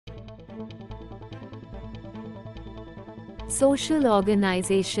social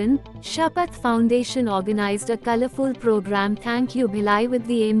organization, Shapath Foundation organized a colorful program Thank You Bhilai with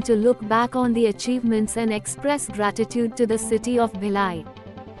the aim to look back on the achievements and express gratitude to the city of Bhilai.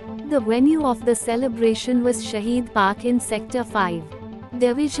 The venue of the celebration was Shaheed Park in Sector 5.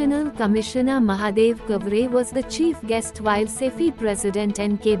 Divisional Commissioner Mahadev Kavre was the chief guest while SEFI President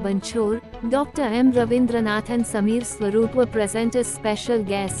NK Banchor, Dr. M. Ravindranath and Samir Swarup were present as special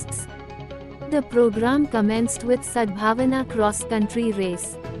guests. The program commenced with Sadbhavana cross-country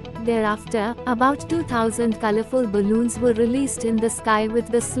race. Thereafter, about 2,000 colourful balloons were released in the sky with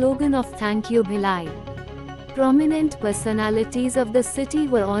the slogan of Thank You Bhilai. Prominent personalities of the city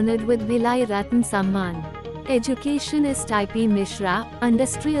were honoured with Bhilai Ratna Samman. Educationist IP Mishra,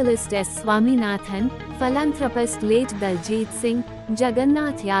 industrialist S. Swaminathan, philanthropist late Daljit Singh,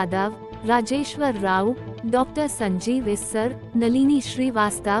 Jagannath Yadav, Rajeshwar Rao, Dr. Sanjeev Issar, Nalini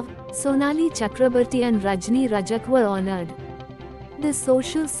Srivastava, Sonali Chakraborty and Rajni Rajak were honoured. The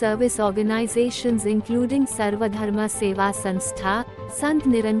social service organizations including Sarvadharma Seva Sanstha, Sant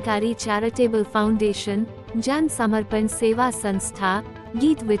Nirankari Charitable Foundation, Jan Samarpan Seva Sanstha,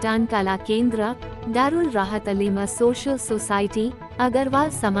 Geet Vitan Kala Kendra, Darul Rahat Alima Social Society,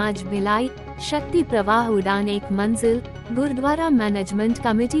 Agarwal Samaj Bhilai, Shakti Pravah Udan Ek Manzil, Gurdwara Management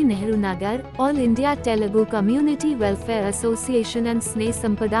Committee Nehru Nagar, All India Telugu Community Welfare Association and Sneh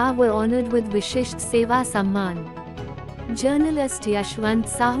Sampada were honoured with Vishisht Seva Samman. Journalist Yashwant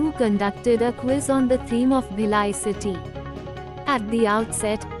Sahu conducted a quiz on the theme of Bhilai city. At the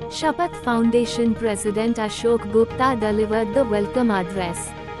outset, Shapath Foundation President Ashok Gupta delivered the welcome address.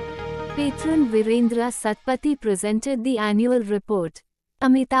 Patron Virendra Satpathy presented the annual report.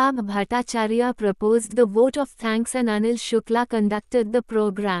 Amitabh Bhattacharya proposed the vote of thanks and Anil Shukla conducted the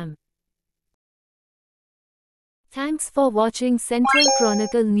program. Thanks for watching Central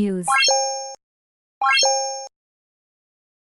Chronicle News.